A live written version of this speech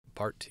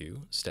Part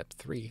 2, Step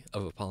 3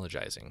 of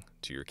apologizing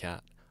to your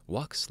cat.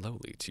 Walk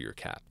slowly to your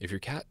cat. If your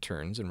cat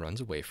turns and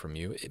runs away from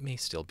you, it may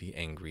still be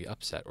angry,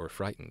 upset, or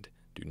frightened.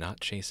 Do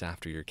not chase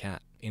after your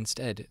cat.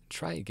 Instead,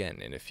 try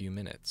again in a few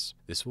minutes.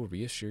 This will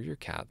reassure your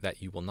cat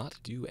that you will not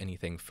do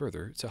anything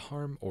further to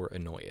harm or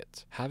annoy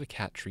it. Have a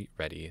cat treat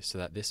ready so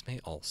that this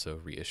may also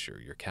reassure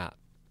your cat.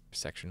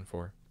 Section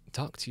 4.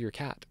 Talk to your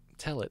cat.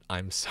 Tell it,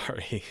 I'm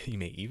sorry. You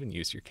may even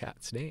use your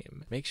cat's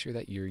name. Make sure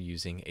that you're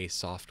using a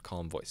soft,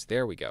 calm voice.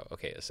 There we go.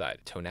 Okay, aside.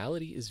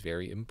 Tonality is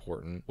very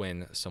important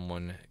when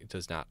someone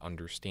does not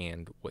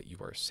understand what you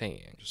are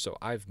saying. So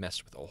I've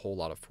messed with a whole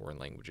lot of foreign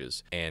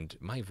languages, and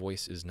my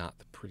voice is not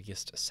the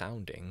prettiest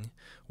sounding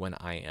when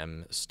I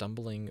am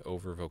stumbling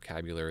over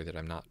vocabulary that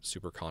I'm not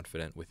super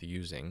confident with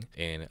using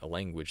in a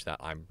language that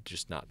I'm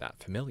just not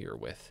that familiar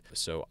with.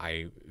 So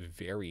I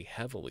very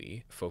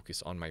heavily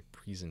focus on my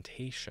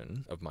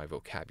presentation of my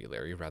vocabulary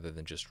rather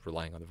than just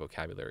relying on the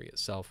vocabulary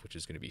itself, which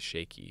is going to be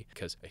shaky,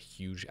 because a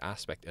huge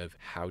aspect of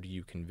how do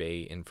you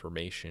convey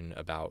information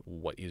about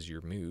what is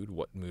your mood,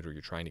 what mood are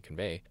you trying to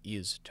convey,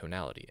 is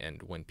tonality.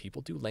 And when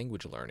people do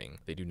language learning,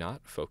 they do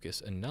not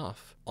focus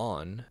enough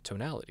on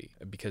tonality,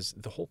 because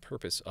the whole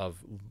purpose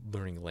of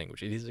learning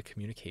language, it is a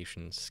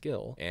communication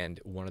skill, and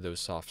one of those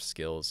soft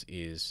skills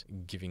is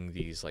giving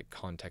these like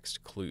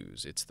context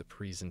clues. It's the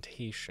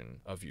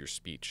presentation of your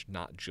speech,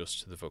 not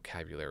just the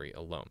vocabulary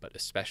alone, but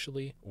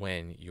especially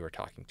when you are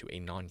talking to a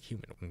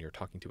non-human, when you're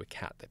talking to a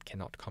cat that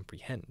cannot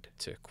comprehend.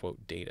 To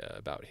quote Data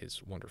about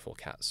his wonderful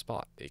cat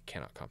Spot, they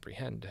cannot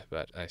comprehend,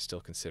 but I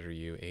still consider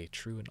you a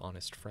true and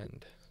honest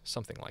friend.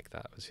 Something like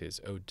that was his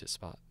ode to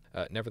Spot.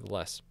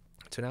 Nevertheless,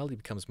 tonality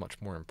becomes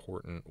much more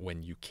important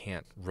when you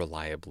can't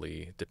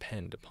reliably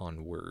depend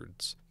upon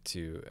words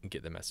to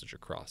get the message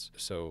across.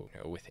 So,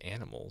 with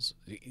animals,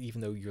 even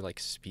though you're like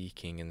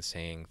speaking and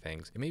saying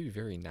things, it may be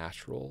very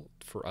natural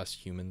for us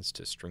humans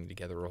to string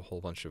together a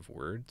whole bunch of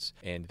words,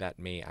 and that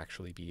may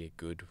actually be a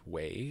good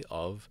way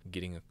of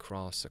getting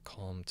across a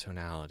calm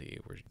tonality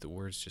where the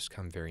words just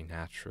come very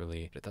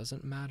naturally. But it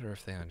doesn't matter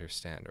if they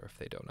understand or if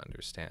they don't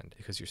understand,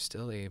 because you're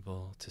still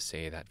able to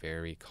say that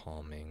very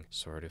calming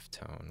sort of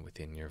tone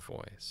within your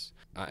voice.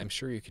 I'm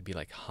sure you could be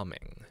like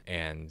humming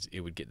and it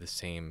would get the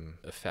same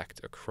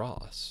effect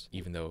across,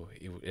 even though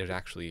it would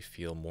actually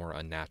feel more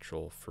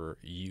unnatural for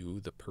you,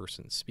 the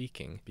person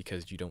speaking,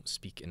 because you don't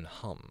speak in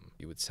hum.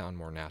 It would sound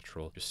more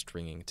natural just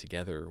stringing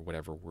together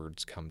whatever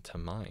words come to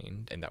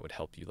mind, and that would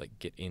help you like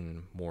get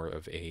in more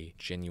of a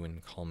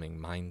genuine calming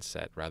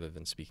mindset rather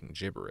than speaking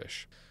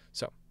gibberish.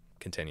 So,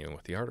 continuing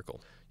with the article.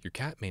 Your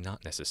cat may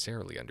not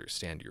necessarily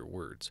understand your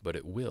words, but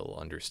it will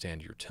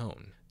understand your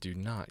tone. Do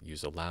not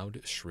use a loud,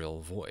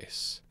 shrill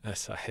voice.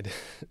 Aside,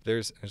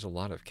 there's a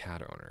lot of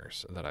cat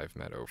owners that I've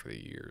met over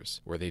the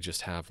years where they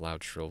just have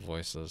loud, shrill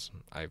voices.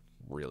 I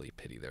really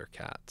pity their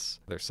cats.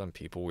 There's some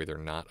people where they're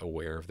not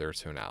aware of their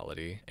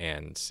tonality,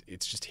 and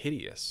it's just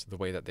hideous the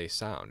way that they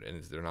sound,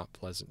 and they're not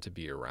pleasant to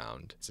be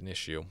around. It's an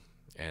issue,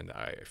 and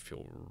I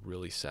feel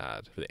really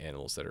sad for the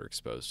animals that are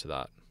exposed to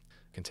that.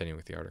 Continuing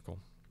with the article.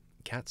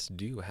 Cats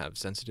do have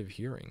sensitive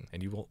hearing,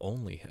 and you will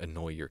only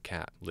annoy your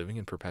cat. Living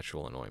in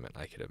perpetual annoyment,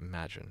 I could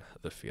imagine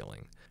the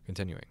feeling.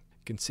 Continuing.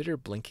 Consider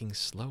blinking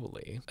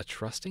slowly. A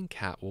trusting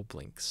cat will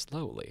blink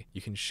slowly.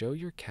 You can show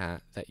your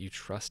cat that you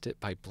trust it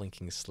by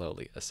blinking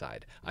slowly.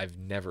 Aside, I've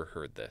never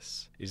heard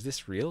this. Is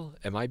this real?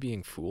 Am I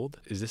being fooled?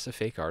 Is this a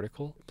fake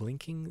article?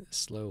 Blinking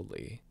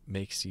slowly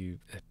makes you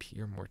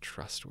appear more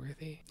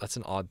trustworthy? That's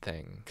an odd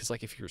thing, because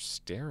like if you're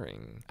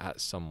staring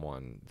at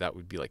someone, that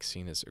would be like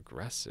seen as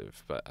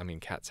aggressive, but I mean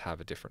cats have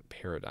a different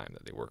paradigm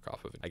that they work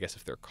off of. I guess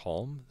if they're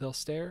calm, they'll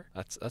stare.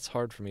 That's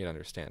hard for me to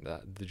understand.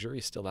 The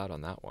jury's still out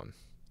on that one.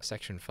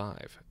 Section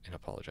 5, in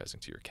apologizing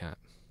to your cat.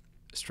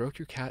 Stroke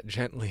your cat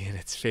gently in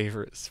its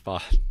favorite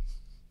spot.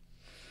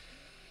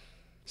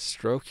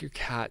 Stroke your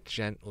cat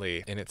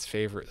gently in its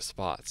favorite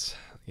spots.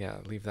 Yeah,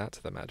 leave that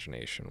to the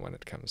imagination when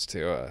it comes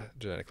to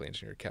genetically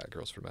engineered cat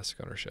girls for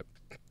domestic ownership.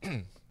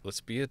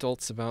 Let's be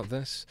adults about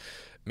this.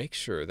 Make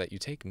sure that you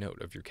take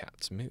note of your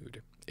cat's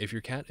mood. If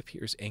your cat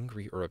appears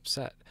angry or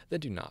upset, then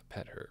do not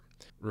pet her.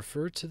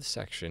 Refer to the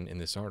section in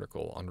this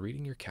article on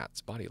reading your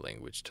cat's body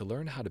language to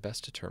learn how to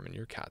best determine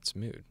your cat's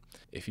mood.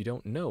 If you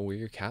don't know where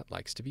your cat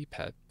likes to be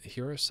pet,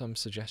 here are some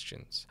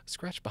suggestions.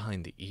 Scratch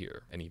behind the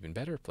ear. An even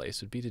better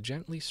place would be to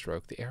gently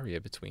stroke the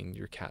area between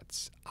your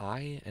cat's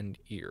eye and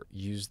ear.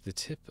 Use the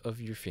tip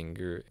of your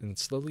finger and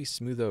slowly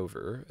smooth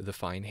over the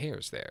fine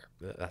hairs there.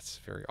 That's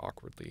very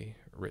awkwardly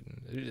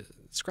written.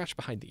 Scratch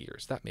behind the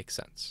ears. That makes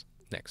sense.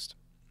 Next.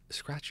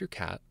 Scratch your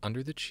cat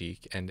under the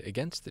cheek and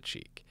against the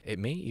cheek. It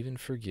may even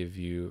forgive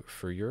you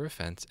for your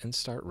offense and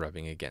start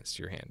rubbing against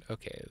your hand.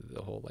 Okay,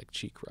 the whole like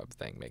cheek rub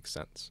thing makes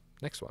sense.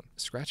 Next one.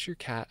 Scratch your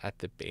cat at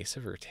the base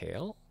of her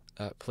tail.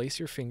 Place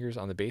your fingers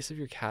on the base of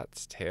your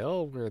cat's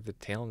tail where the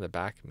tail and the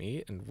back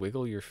meet and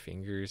wiggle your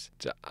fingers,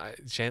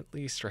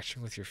 gently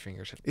stretching with your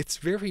fingers. It's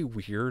very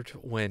weird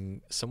when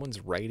someone's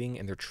writing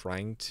and they're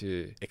trying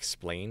to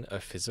explain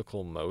a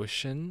physical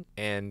motion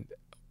and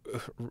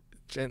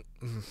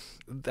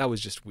that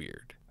was just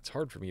weird. It's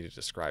hard for me to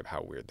describe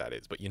how weird that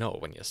is, but you know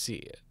when you see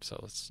it. So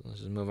let's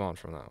just move on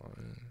from that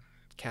one.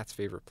 Cat's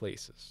favorite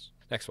places.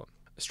 Next one.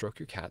 Stroke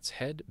your cat's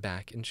head,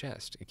 back, and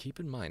chest. Keep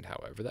in mind,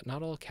 however, that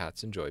not all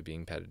cats enjoy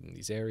being petted in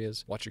these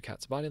areas. Watch your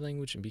cat's body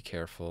language and be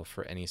careful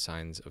for any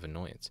signs of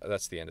annoyance.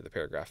 That's the end of the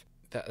paragraph.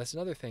 That's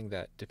another thing,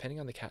 that depending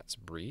on the cat's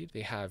breed,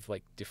 they have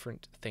like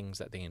different things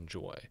that they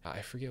enjoy. I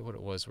forget what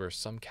it was, where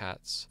some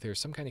cats, there's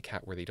some kind of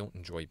cat where they don't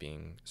enjoy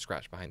being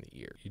scratched behind the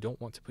ear. You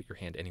don't want to put your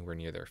hand anywhere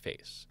near their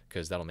face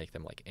because that'll make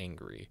them like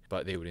angry,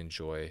 but they would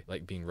enjoy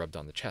like being rubbed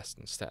on the chest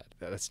instead.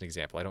 That's an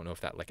example. I don't know if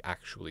that like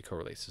actually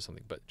correlates to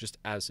something, but just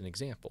as an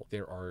example,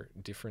 there are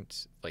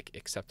different like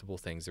acceptable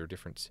things. There are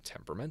different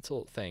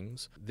temperamental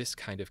things. This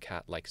kind of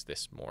cat likes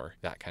this more.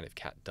 That kind of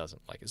cat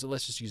doesn't like it. So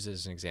let's just use it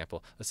as an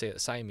example. Let's say a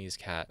Siamese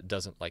cat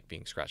doesn't like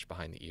being scratched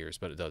behind the ears,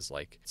 but it does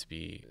like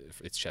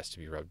its chest to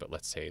be rubbed. But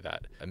let's say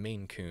that a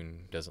Maine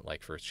Coon doesn't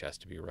like for its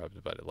chest to be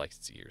rubbed, but it likes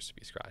its ears to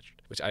be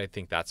scratched, which I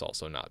think that's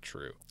also not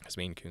true, because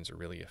Maine Coons are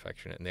really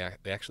affectionate, and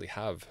they actually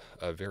have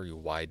a very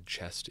wide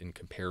chest in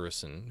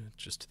comparison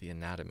just to the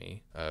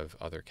anatomy of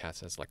other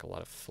cats. It has like a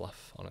lot of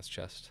fluff on its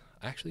chest.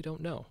 I actually don't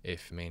know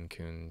if Maine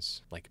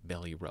Coons like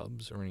belly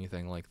rubs or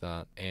anything like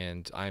that,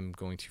 and I'm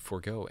going to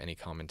forego any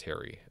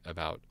commentary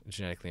about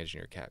genetically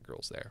engineered cat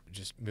girls there.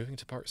 Just moving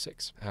to part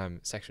 6,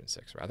 section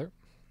 6 rather.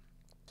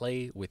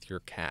 Play with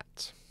your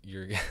cat.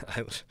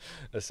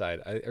 Aside,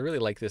 I really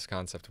like this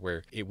concept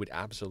where it would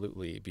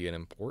absolutely be an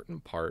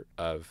important part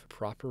of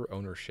proper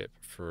ownership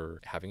for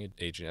having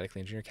a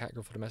genetically engineered cat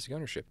girl for domestic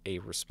ownership. A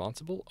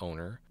responsible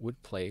owner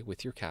would play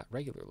with your cat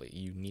regularly.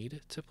 You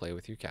need to play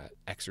with your cat,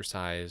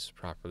 exercise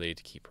properly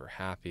to keep her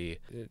happy.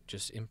 It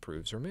just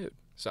improves her mood.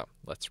 So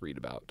let's read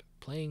about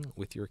playing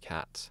with your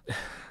cat.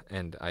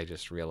 And I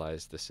just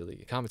realized the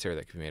silly commentary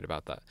that could be made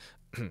about that.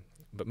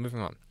 But moving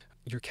on.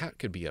 Your cat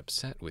could be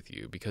upset with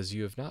you because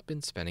you have not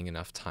been spending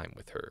enough time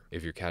with her.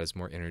 If your cat is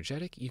more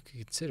energetic, you could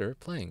consider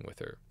playing with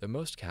her. The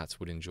most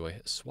cats would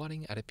enjoy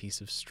swatting at a piece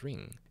of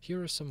string.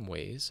 Here are some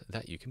ways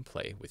that you can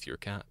play with your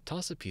cat.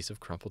 Toss a piece of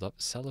crumpled up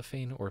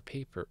cellophane or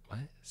paper.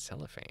 What?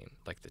 Cellophane?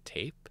 Like the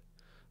tape?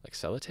 Like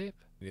sellotape?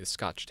 The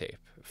Scotch tape,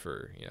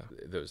 for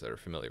those that are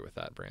familiar with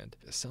that brand.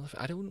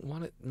 I don't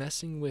want it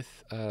messing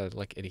with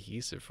like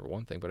adhesive for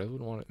one thing, but I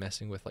wouldn't want it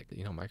messing with like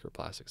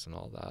microplastics and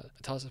all that.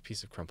 Toss a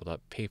piece of crumpled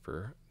up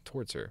paper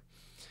towards her.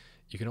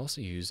 You can also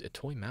use a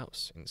toy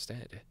mouse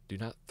instead. Do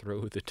not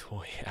throw the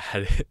toy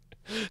at it.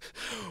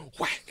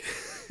 Whack!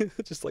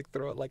 Just like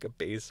throw it like a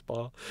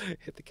baseball.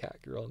 Hit the cat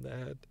girl in the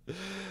head.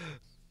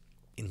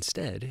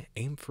 Instead,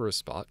 aim for a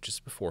spot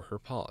just before her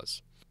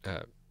paws.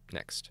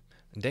 Next.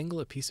 Dangle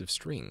a piece of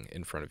string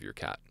in front of your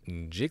cat,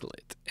 jiggle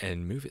it,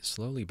 and move it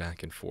slowly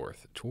back and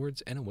forth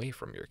towards and away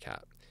from your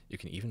cat. You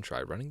can even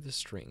try running the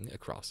string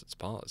across its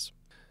paws.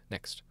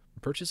 Next,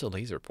 purchase a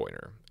laser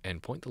pointer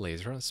and point the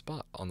laser on a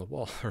spot on the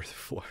wall or the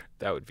floor.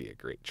 That would be a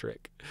great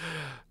trick.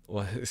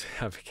 Well,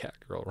 have a cat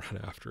girl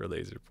run after a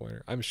laser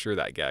pointer. I'm sure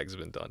that gag's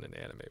been done in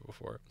anime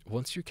before.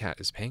 Once your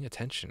cat is paying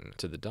attention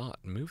to the dot,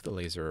 move the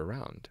laser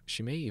around.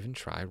 She may even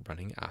try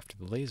running after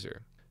the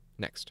laser.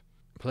 Next.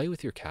 Play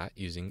with your cat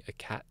using a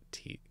cat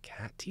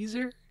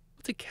teaser?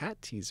 What's a cat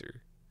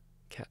teaser?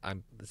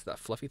 Is that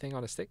fluffy thing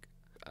on a stick?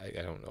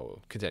 I don't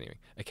know. Continuing.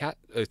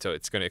 So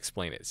it's going to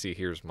explain it. See,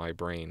 here's my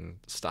brain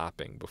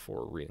stopping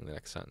before reading the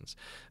next sentence.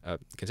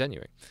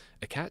 Continuing.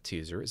 A cat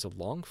teaser is a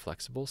long,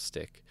 flexible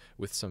stick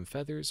with some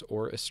feathers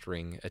or a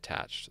string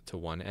attached to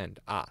one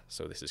end.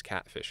 So this is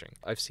cat fishing.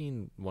 I've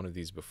seen one of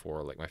these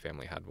before. Like my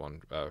family had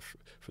one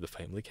for the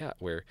family cat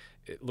where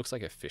it looks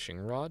like a fishing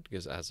rod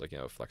because it has like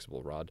a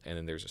flexible rod, and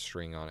then there's a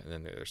string on it, and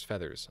then there's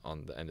feathers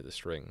on the end of the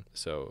string.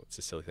 So it's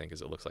a silly thing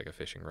because it looks like a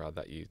fishing rod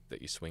that you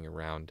swing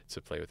around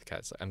to play with the cat.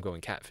 It's like, I'm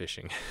going cat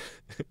fishing.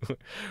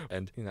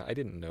 And I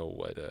didn't know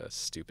what a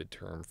stupid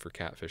term for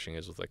cat fishing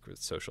is with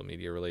social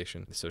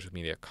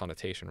media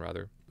connotation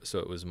rather. So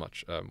it was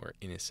much more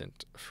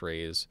innocent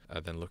phrase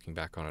than looking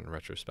back on it in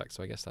retrospect.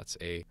 So I guess that's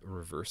a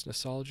reverse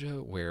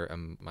nostalgia where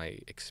my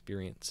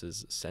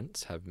experiences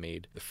since have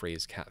made the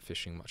phrase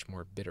catfishing much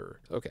more bitter.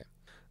 Okay,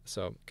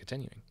 so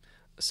continuing.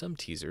 Some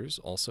teasers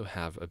also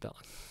have a bell.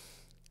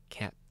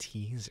 Cat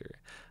teaser.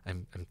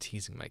 I'm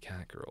teasing my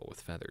cat girl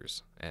with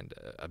feathers and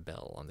a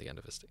bell on the end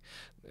of a stick.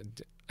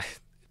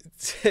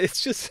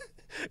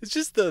 It's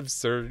just the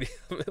absurdity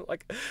of it.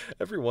 Like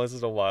every once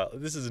in a while,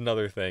 this is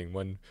another thing.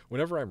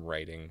 Whenever I'm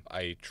writing,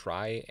 I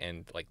try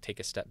and take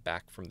a step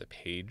back from the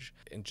page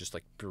and just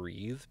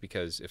breathe,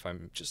 because if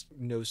I'm just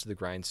nose to the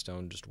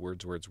grindstone, just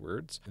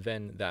words,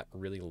 then that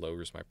really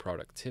lowers my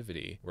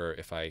productivity. Where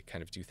if I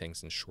kind of do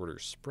things in shorter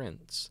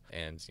sprints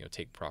and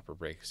take proper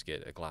breaks,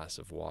 get a glass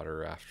of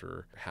water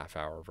after a half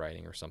hour of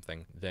writing or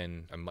something,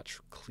 then I'm much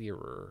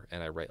clearer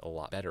and I write a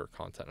lot better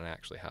content and I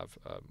actually have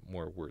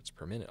more words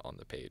per minute on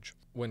the page.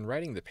 When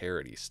writing the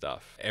parody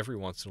stuff, every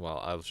once in a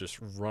while I'll just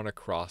run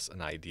across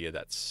an idea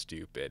that's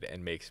stupid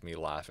and makes me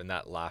laugh, and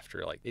that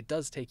laughter, it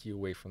does take you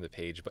away from the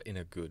page, but in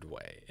a good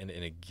way, in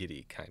a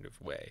giddy kind of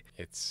way.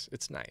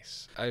 It's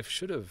nice. I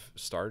should have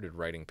started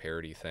writing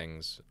parody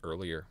things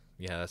earlier.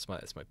 Yeah, that's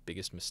my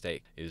biggest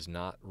mistake, is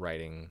not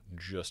writing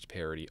just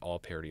parody all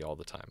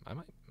the time. I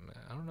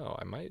don't know,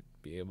 I might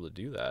be able to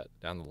do that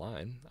down the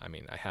line. I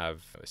mean, I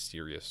have a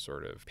serious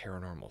sort of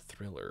paranormal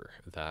thriller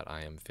that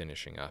I am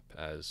finishing up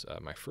as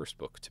my first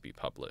book to be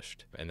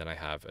published. And then I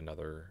have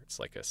another, it's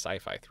like a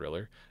sci-fi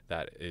thriller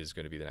that is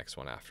going to be the next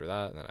one after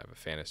that. And then I have a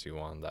fantasy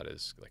one that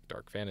is like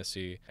dark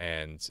fantasy.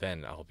 And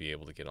then I'll be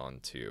able to get on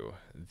to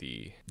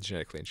the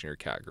genetically engineered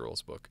cat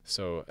girls book.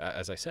 So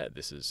as I said,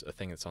 this is a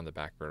thing that's on the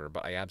back burner,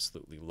 but I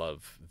absolutely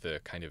love the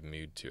kind of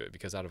mood to it,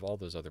 because out of all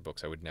those other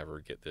books, I would never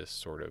get this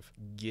sort of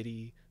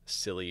giddy,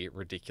 silly,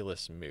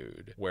 ridiculous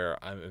mood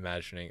where I'm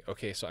imagining,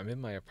 okay, so I'm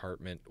in my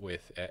apartment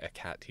with a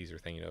cat teaser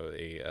thing, you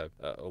know,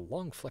 a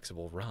long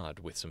flexible rod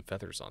with some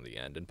feathers on the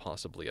end and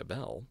possibly a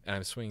bell, and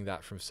I'm swinging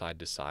that from side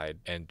to side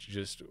and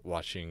just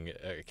watching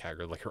a cat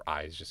girl, like her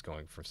eyes just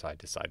going from side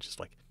to side, just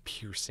like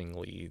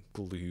piercingly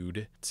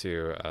glued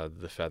to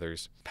the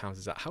feathers,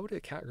 pounces out. How would a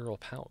cat girl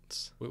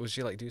pounce? Would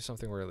she like do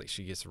something where like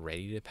she gets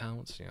ready to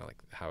pounce, you know, like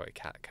how a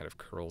cat kind of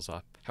curls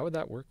up? How would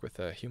that work with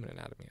a human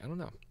anatomy? I don't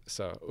know.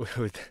 So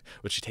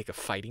would she take a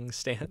fighting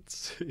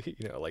stance,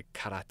 you know, like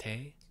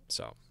karate?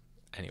 So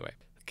anyway,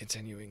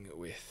 continuing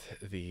with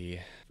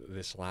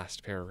this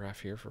last paragraph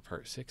here for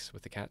part 6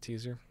 with the cat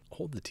teaser.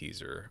 Hold the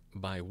teaser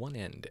by one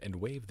end and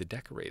wave the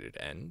decorated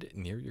end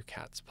near your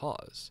cat's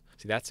paws.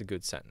 See, that's a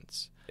good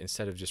sentence.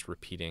 Instead of just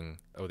repeating,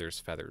 oh, there's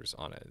feathers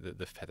on it,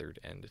 the feathered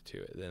end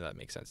to it, then that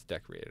makes sense.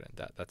 Decorated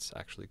end, that's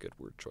actually a good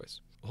word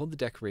choice. Hold the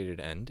decorated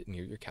end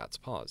near your cat's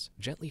paws.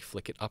 Gently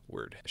flick it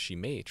upward. She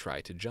may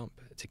try to jump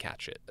to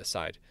catch it.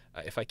 Aside,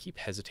 if I keep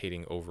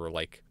hesitating over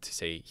like to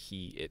say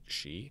he, it,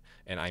 she,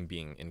 and I'm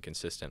being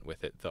inconsistent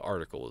with it, the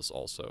article is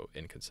also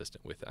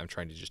inconsistent with it. I'm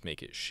trying to just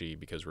make it she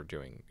because we're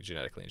doing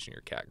genetically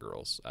engineered cat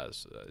girls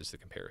as the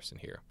comparison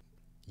here.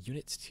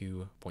 Unit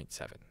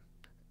 2.7.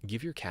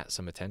 Give your cat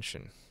some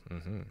attention.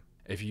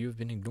 If you have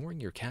been ignoring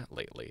your cat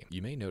lately,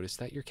 you may notice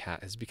that your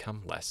cat has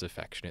become less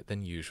affectionate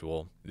than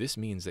usual. This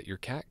means that your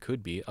cat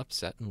could be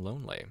upset and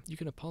lonely. You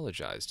can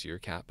apologize to your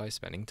cat by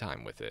spending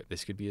time with it.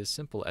 This could be as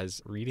simple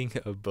as reading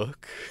a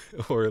book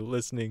or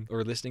listening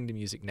to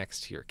music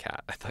next to your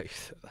cat. I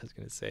was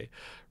going to say,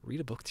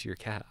 read a book to your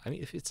cat. I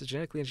mean, if it's a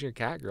genetically engineered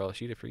cat girl,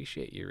 she'd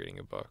appreciate you reading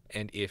a book.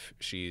 And if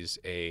she's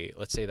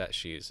let's say that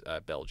she's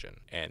Belgian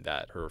and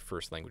that her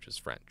first language is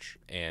French,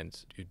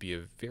 and it'd be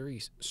a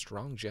very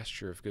strong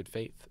gesture of good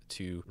faith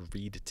to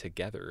read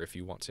together if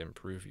you want to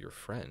improve your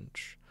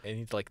French. And you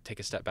need to like take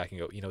a step back and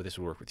go, you know, this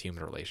would work with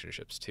human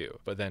relationships too.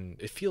 But then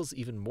it feels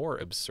even more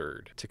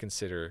absurd to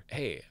consider,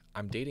 hey,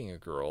 I'm dating a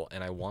girl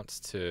and I want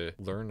to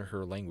learn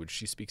her language.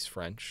 She speaks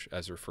French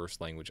as her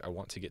first language. I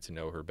want to get to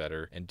know her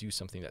better and do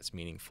something that's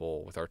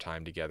meaningful with our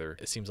time together.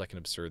 It seems like an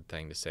absurd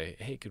thing to say,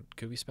 hey,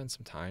 could we spend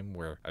some time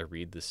where I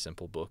read this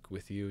simple book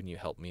with you and you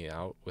help me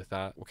out with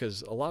that?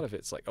 Because a lot of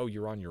it's like, oh,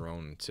 you're on your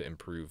own to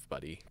improve,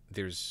 buddy.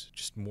 There's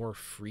just more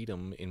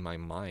freedom in my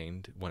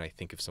mind when I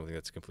think of something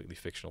that's a completely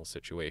fictional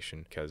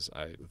situation, because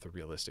the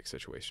realistic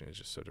situation is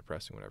just so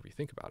depressing whenever you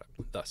think about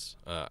it. Thus,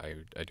 I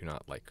do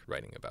not like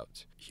writing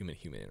about human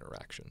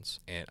interactions.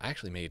 And I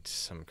actually made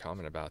some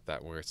comment about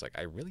that where it's like,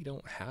 I really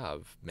don't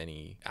have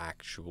many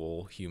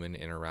actual human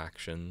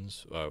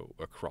interactions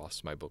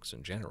across my books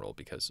in general,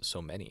 because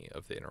so many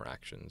of the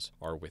interactions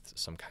are with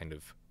some kind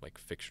of like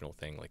fictional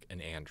thing, like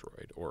an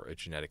android or a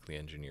genetically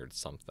engineered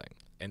something.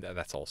 And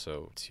that's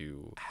also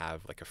to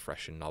have like a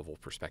fresh and novel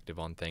perspective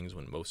on things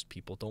when most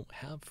people don't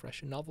have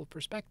fresh and novel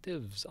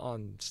perspectives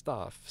on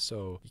stuff.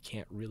 So you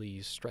can't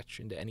really stretch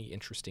into any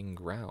interesting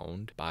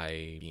ground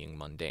by being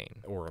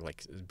mundane or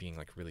like being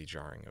like really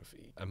jarring. Of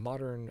a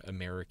modern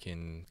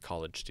American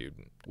college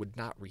student would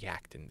not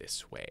react in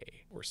this way,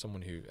 or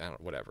someone who, I don't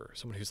know, whatever,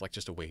 someone who's like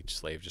just a wage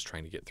slave just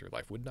trying to get through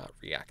life would not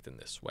react in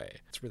this way.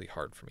 It's really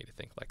hard for me to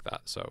think like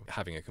that. So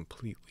having a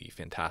completely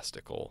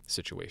fantastical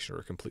situation or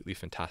a completely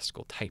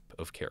fantastical type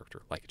of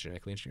character like a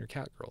genetically engineered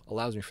cat girl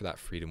allows me for that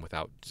freedom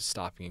without just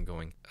stopping and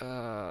going,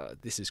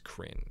 this is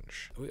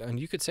cringe. And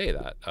you could say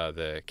that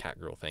the cat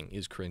girl thing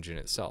is cringe in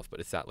itself, but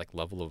it's that like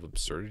level of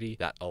absurdity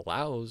that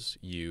allows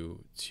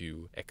you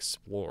to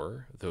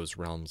explore those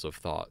realms of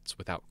thoughts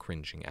without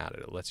cringing at it.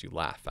 It lets you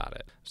laugh at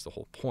it. That's the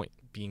whole point.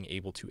 Being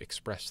able to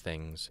express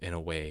things in a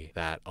way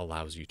that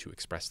allows you to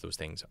express those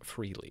things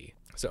freely.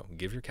 So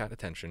give your cat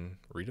attention,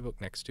 read a book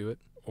next to it,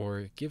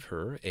 or give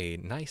her a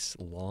nice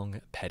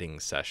long petting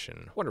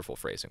session. Wonderful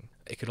phrasing.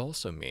 It could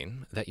also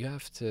mean that you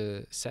have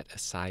to set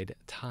aside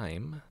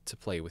time to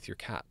play with your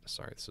cat.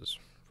 Sorry, this is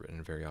written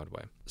in a very odd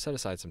way. Set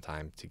aside some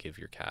time to give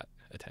your cat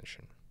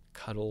attention.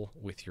 Cuddle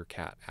with your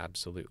cat.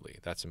 Absolutely.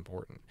 That's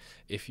important.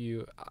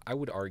 I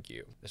would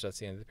argue, so that's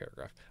the end of the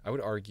paragraph, I would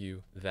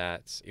argue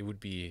that it would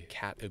be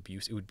cat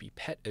abuse, it would be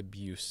pet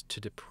abuse to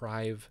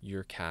deprive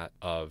your cat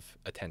of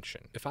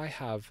attention. If I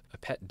have a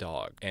pet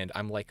dog and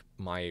I'm like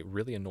my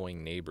really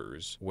annoying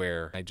neighbors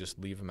where I just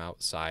leave them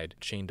outside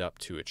chained up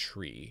to a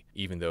tree,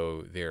 even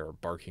though they're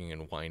barking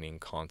and whining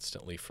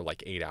constantly for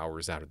like 8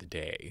 hours out of the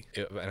day,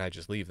 and I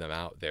just leave them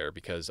out there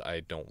because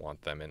I don't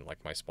want them in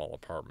like my small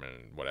apartment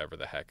and whatever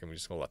the heck, and we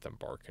just gonna let let them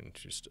bark and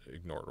just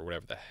ignore it or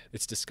whatever.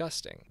 It's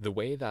disgusting. The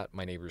way that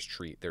my neighbors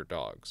treat their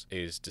dogs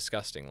is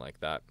disgusting like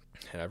that.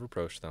 And I've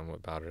approached them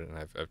about it, and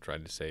I've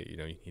tried to say, you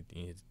know, you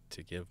need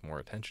to give more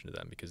attention to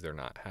them because they're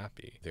not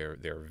happy. They're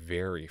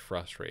very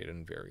frustrated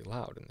and very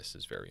loud, and this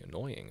is very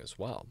annoying as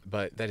well.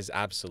 But that is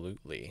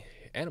absolutely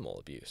animal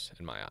abuse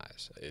in my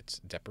eyes. It's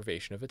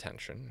deprivation of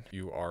attention.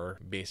 You are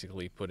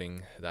basically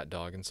putting that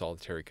dog in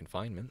solitary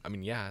confinement. I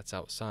mean, yeah, it's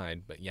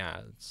outside, but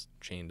yeah, it's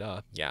chained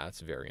up. Yeah,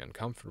 it's very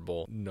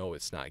uncomfortable. No,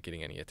 it's not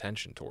getting any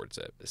attention towards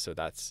it. So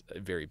that's a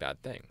very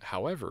bad thing.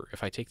 However,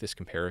 if I take this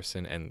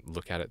comparison and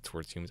look at it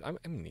towards humans, I'm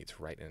going to need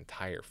to write an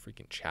entire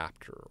freaking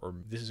chapter, or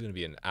this is going to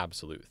be an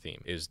absolute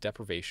theme, is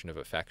deprivation of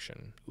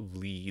affection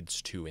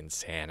leads to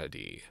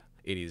insanity.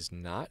 It is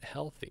not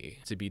healthy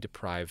to be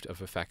deprived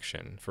of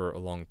affection for a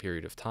long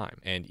period of time.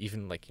 And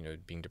even like, you know,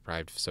 being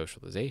deprived of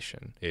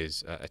socialization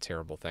is a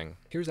terrible thing.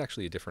 Here's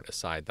actually a different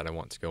aside that I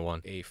want to go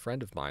on. A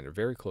friend of mine, a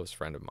very close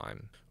friend of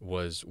mine,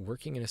 was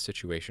working in a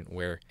situation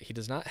where he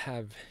does not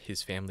have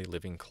his family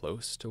living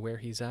close to where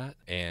he's at.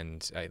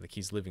 And like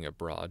he's living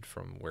abroad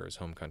from where his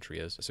home country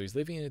is. So he's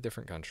living in a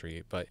different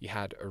country, but he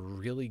had a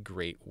really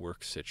great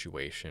work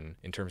situation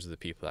in terms of the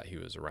people that he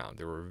was around.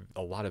 There were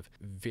a lot of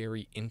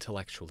very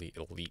intellectually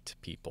elite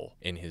people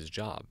in his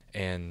job.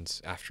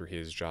 And after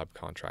his job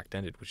contract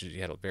ended, which is, he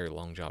had a very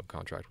long job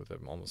contract with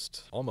him,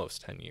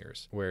 almost 10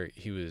 years, where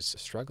he was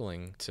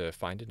struggling to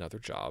find another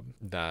job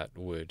that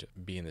would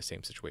be in the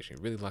same situation.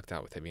 He really lucked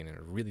out with being in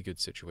a really good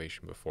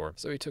situation before.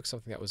 So he took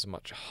something that was a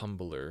much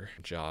humbler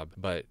job,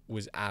 but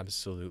was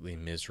absolutely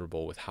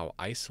miserable with how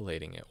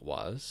isolating it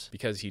was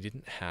because he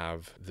didn't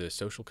have the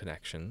social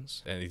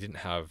connections and he didn't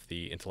have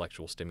the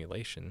intellectual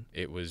stimulation.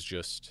 It was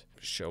just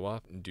show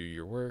up, do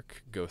your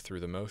work, go through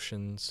the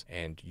motions,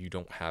 and you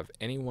don't have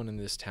anyone in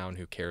this town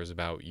who cares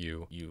about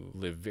you. You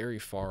live very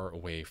far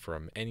away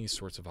from any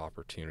sorts of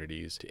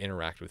opportunities to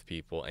interact with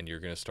people, and you're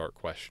going to start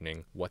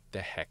questioning, what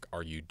the heck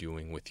are you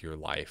doing with your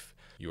life?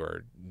 You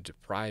are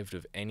deprived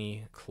of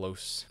any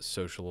close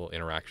social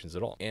interactions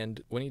at all.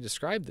 And when he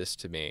described this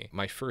to me,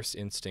 my first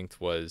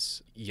instinct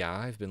was, yeah,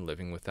 I've been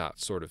living with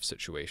that sort of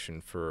situation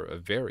for a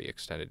very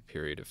extended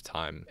period of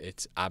time.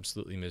 It's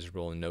absolutely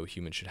miserable, and no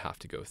human should have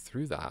to go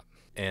through that.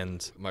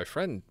 And my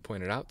friend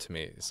pointed out to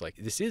me, it's like,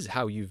 this is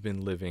how you've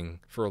been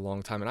living for a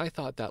long time. And I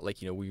thought that,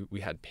 like, you know,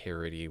 we had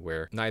parody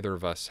where neither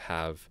of us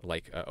have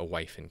like a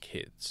wife and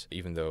kids,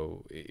 even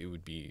though it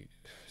would be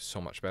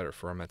so much better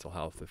for our mental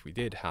health if we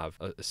did have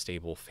a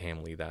stable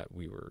family that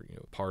we were, you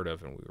know, part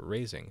of and we were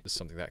raising. It's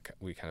something that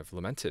we kind of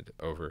lamented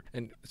over.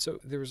 And so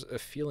there was a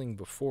feeling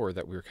before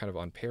that we were kind of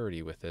on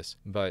parody with this,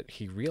 but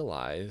he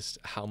realized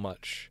how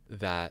much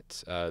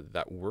that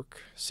that work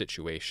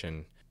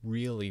situation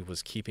really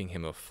was keeping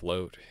him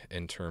afloat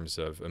in terms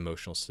of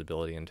emotional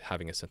stability and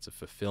having a sense of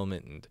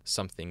fulfillment and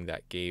something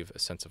that gave a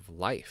sense of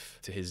life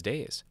to his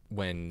days.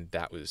 When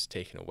that was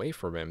taken away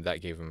from him,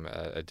 that gave him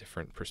a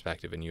different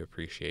perspective, a new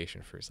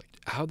appreciation for his, like,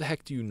 how the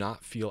heck do you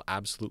not feel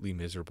absolutely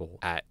miserable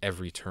at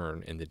every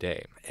turn in the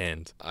day?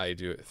 And I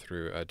do it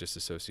through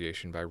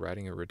disassociation by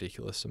writing a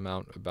ridiculous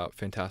amount about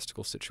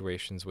fantastical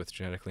situations with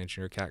genetically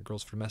engineered cat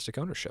girls for domestic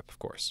ownership, of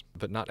course.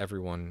 But not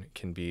everyone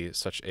can be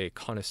such a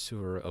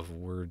connoisseur of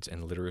words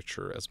and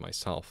literature as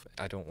myself.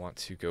 I don't want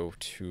to go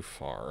too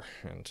far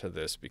into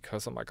this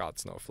because, oh my god,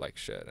 snowflake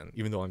shit. And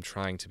even though I'm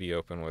trying to be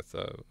open with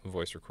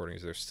voice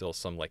recordings, there's still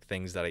some like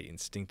things that I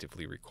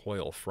instinctively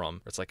recoil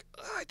from. It's like,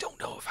 I don't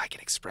know if I can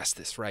express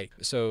this right.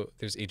 So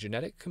there's a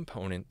genetic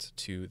component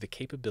to the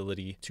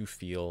capability to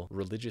feel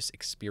religious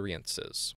experiences.